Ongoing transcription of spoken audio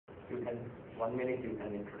can 1 minute you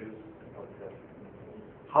can introduce yourself.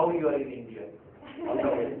 How you are in India?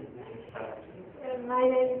 My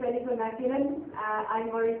name is Elisa Makinen. I'm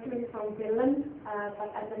originally from Finland,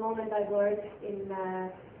 but at the moment I work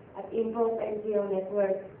at Impulse NGO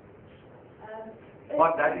Network.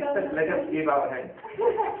 For that itself, let us give our hand.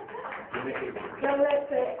 So let's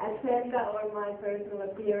say agenda or my personal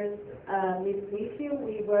appearance with you.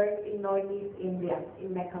 We work in Northeast India, in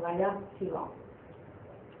Meghalaya, Shillong.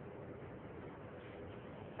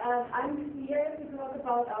 I'm here to talk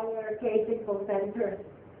about our Case Info Center.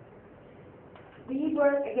 We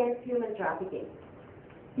work against human trafficking.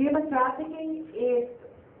 Human trafficking is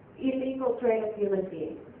illegal trade of human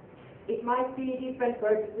beings. It might be different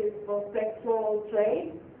purposes for sexual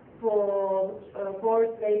trade, for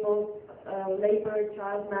forced labor,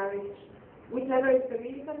 child marriage. Whichever is the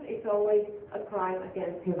reason, it's always a crime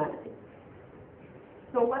against humanity.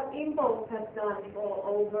 So what Impulse has done for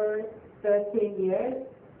over 13 years,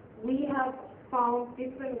 we have found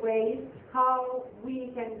different ways how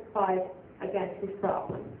we can fight against this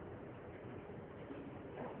problem.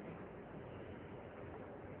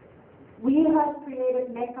 We have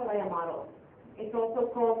created Meghalaya model. It's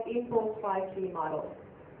also called Impulse 5G model.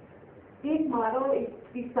 This model is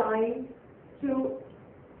designed to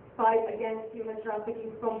fight against human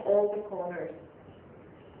trafficking from all the corners.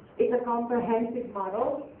 It's a comprehensive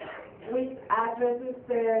model which addresses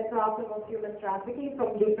the problem of human trafficking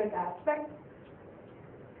from different aspects,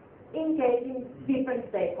 engaging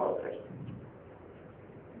different stakeholders.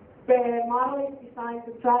 The model is designed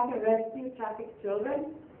to track and rescue trafficked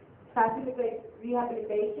children, facilitate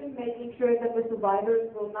rehabilitation, making sure that the survivors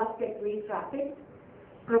will not get re-trafficked,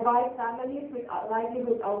 provide families with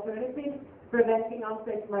livelihood alternatives, preventing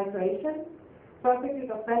unsafe migration, prosecute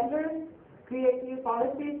offenders, create new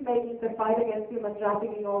policies, making the fight against human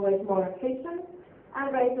trafficking always more efficient,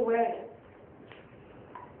 and raise awareness.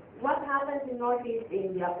 What happens in Northeast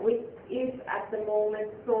India, which is at the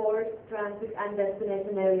moment source, transit, and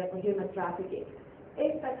destination area for human trafficking,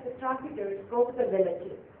 is that the traffickers go to the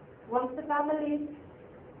villages. Once the families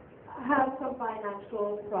have some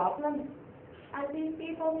financial problems, and these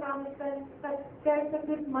people promise them that there's a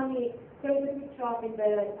good money, there's a good job in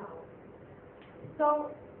their town.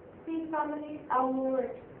 So these families are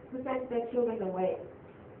lured to send their children away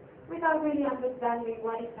without really understanding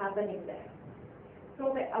what is happening there.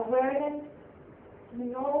 So the awareness,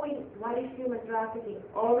 knowing what is human trafficking,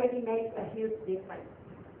 already makes a huge difference.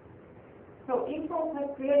 So Impulse has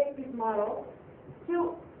created this model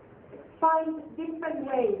to find different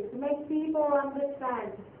ways to make people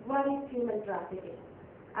understand what is human trafficking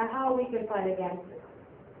and how we can fight against it.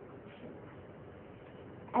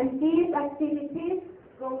 And these activities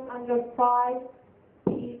go under 5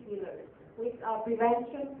 key pillars, which are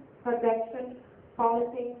prevention, protection,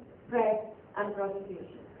 policing, press, and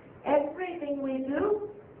prosecution. Everything we do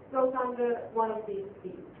goes under one of these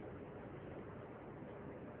keys.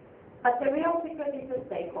 But the real secret is the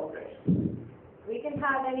stakeholders. We can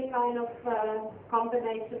have any kind of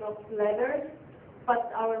combination of letters,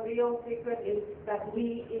 but our real secret is that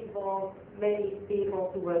we involve many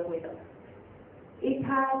people to work with us. We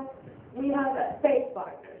have state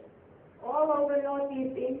partners. All over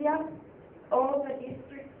Northeast India, all the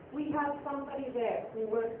districts, we have somebody there who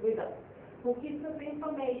works with us, who gives us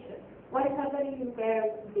information. What is happening in their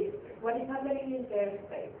district? What is happening in their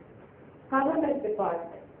state? Government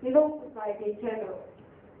department, civil society in general.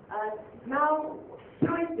 Now,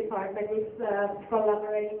 tourist department is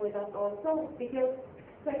collaborating with us also because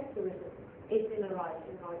sex tourism is in a rise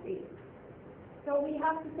in Northeast. So we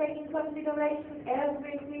have to take into consideration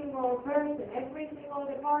every single person, every single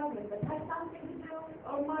department that has something to do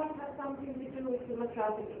or might have something to do with human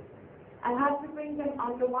trafficking, and have to bring them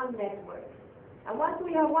under one network. And once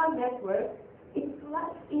we have one network, it's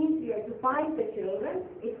much easier to find the children,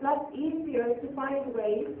 it's much easier to find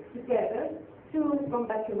ways together to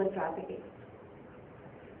combat human trafficking.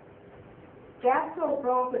 The actual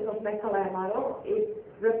process of Meghalaya model is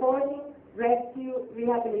reporting, rescue,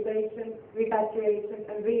 rehabilitation, repatriation,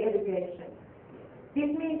 and re-education.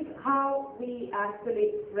 This means how we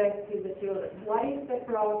actually rescue the children. What is the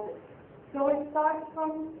process? So it starts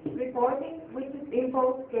from reporting, which is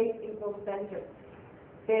Impulse Case Info Center.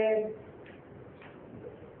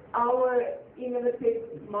 Our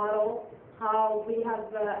innovative model, how we have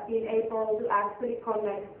been able to actually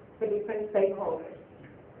connect the different stakeholders.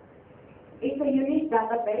 It's a unique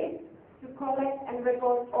database to collect and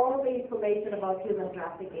record all the information about human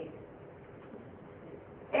trafficking.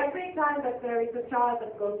 Every time that there is a child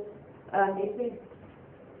that goes missing,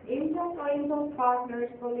 Impulse or Impulse partners,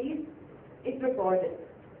 police, is reported.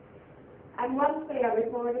 And once they are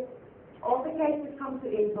reported, all the cases come to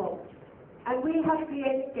info. And we have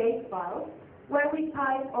created case files where we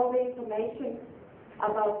type all the information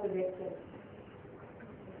about the victim.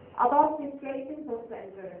 About this case info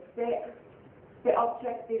center, the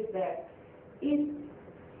objective there is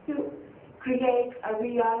to create a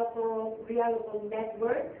reliable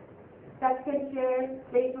network that can share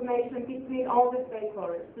the information between all the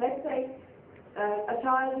stakeholders. Let's say a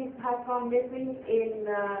child has gone missing in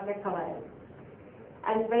Makinen,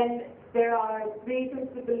 and then there are reasons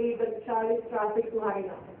to believe that the child is trafficked to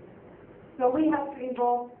Harina. So we have to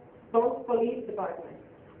involve both police departments.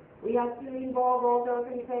 We have to involve all the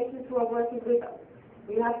organizations who are working with us.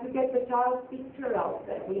 We have to get the child's picture out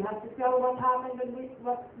there. We have to tell what happened and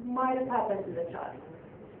what might have happened to the child.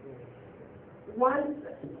 Once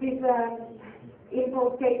this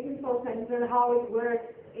case info center, how it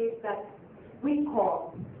works is that we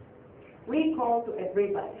call to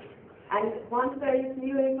everybody. And once there is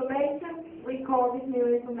new information, we call this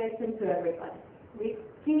new information to everybody. We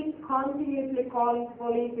keep continuously calling the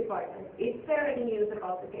police department. Is there any news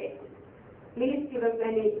about the case? Please give us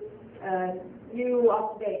any new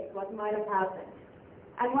updates, what might have happened.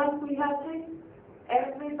 And once we have this,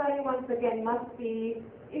 everybody once again must be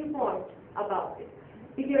informed about it.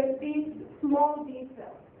 Because these small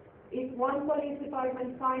details, if one police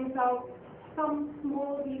department finds out some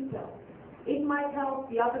small detail, it might help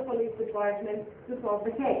the other police department to solve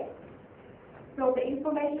the case. So the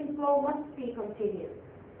information flow must be continuous.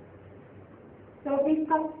 So this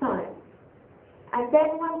cuts time. And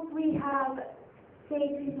then once we have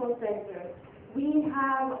case info center, we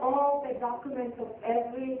have all the documents of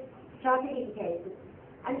every trafficking case.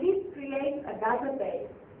 And this creates a database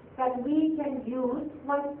that we can use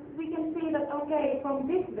once we can see that, okay, from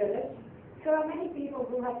this village, there are many people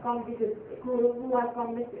who have gone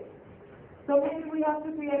missing. So maybe we have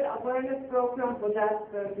to create an awareness program for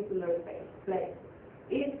that particular place.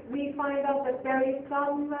 If we find out that there is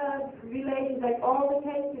some relation, that all the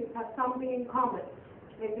cases have something in common,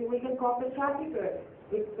 maybe we can call the traffickers,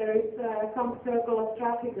 if there is some circle of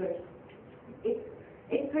traffickers.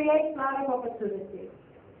 It creates a lot of opportunities.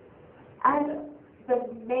 And the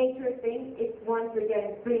major thing is, once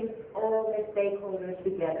again, brings all the stakeholders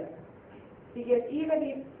together. Because even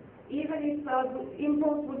if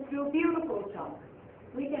Impulse would do a beautiful job,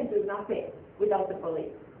 we can do nothing without the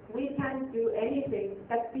police. We can't do anything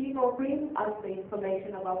that people bring us the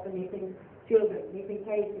information about the missing children, missing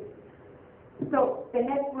cases. So the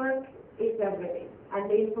network is everything, and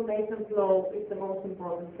the information flow is the most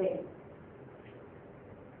important thing.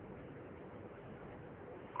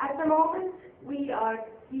 At the moment, we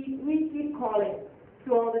keep calling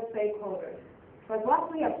to all the stakeholders. But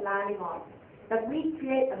what we are planning on, that we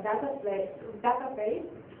create a database that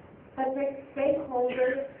the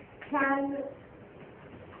stakeholders can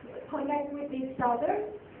connect with each other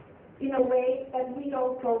in a way that we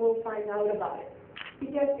also will find out about it.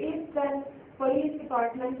 Because if then police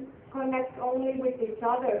departments connect only with each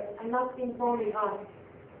other and not informing us,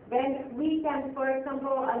 then we can, for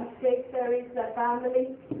example, if there is a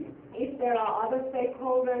family, if there are other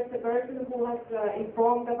stakeholders, the person who has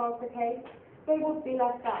informed about the case, they would be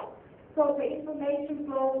left out. So the information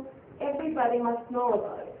flow, everybody must know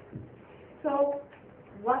about it. So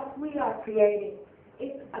what we are creating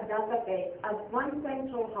is a database, as one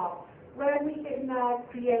central hub, where we can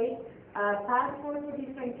create passports for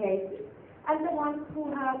different cases. And the ones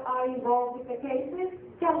who are involved with the cases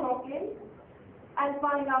can log in and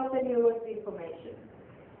find out the newest information.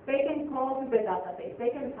 They can call to the database, they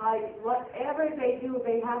can type, whatever they do,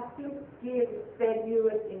 they have to give the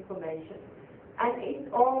newest information. And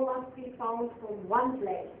it all must be found from one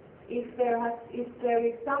place. If there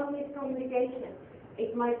is some miscommunication,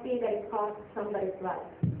 it might be that it costs somebody's life.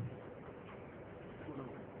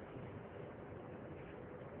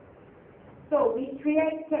 So we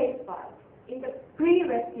create case files. In the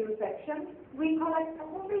pre-rescue section, we collect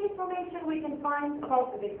all the information we can find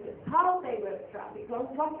about the victims, how they were trafficked,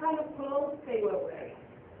 what kind of clothes they were wearing,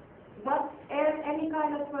 any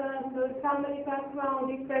kind of family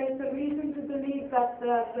background, if there is a reason to believe that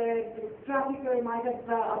the trafficker might have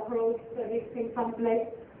approached the victim someplace.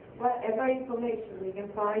 Whatever information we can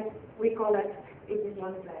find, we collect it in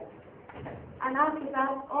one place. And after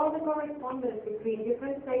that, all the correspondence between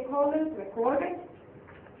different stakeholders recorded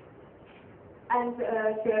and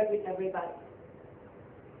shared with everybody.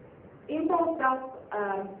 Impulse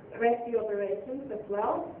does rescue operations as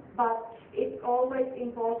well, but it's always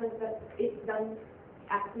important that it's done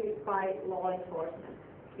actually by law enforcement,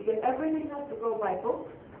 because everything has to go by book,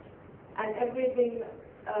 and everything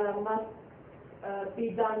must be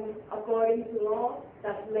done according to law,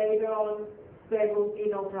 that later on there will be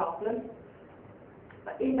no problem.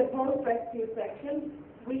 In the post-rescue section,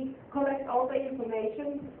 we collect all the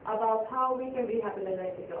information about how we can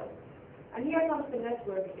rehabilitate the dog. And here comes the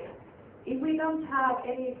network again. If we don't have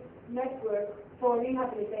any network for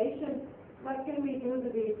rehabilitation, what can we do to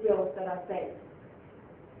these dogs that are safe?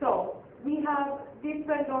 So, we have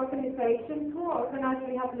different organizations who organize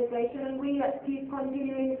rehabilitation, and we keep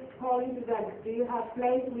continuing calling to them. Do you have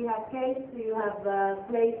place? We have place. Do you have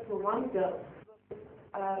place for one dog?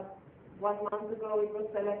 1 month ago, it was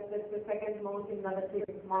selected the second most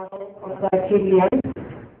innovative model of Chilean.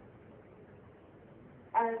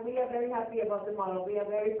 And we are very happy about the model. We are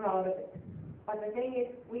very proud of it. But the thing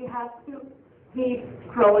is, we have to keep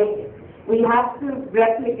growing it. We have to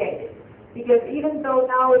replicate it. Because even though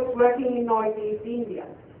now it's working in Northeast India,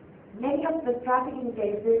 many of the trafficking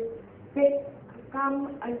cases, they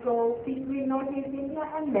come and go between Northeast India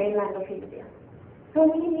and mainland of India. So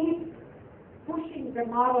we need pushing the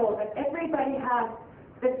model that everybody has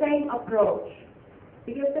the same approach.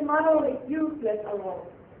 Because the model is useless alone.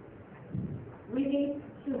 We need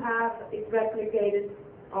to have it replicated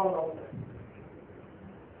all over.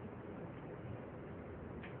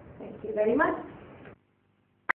 Thank you very much.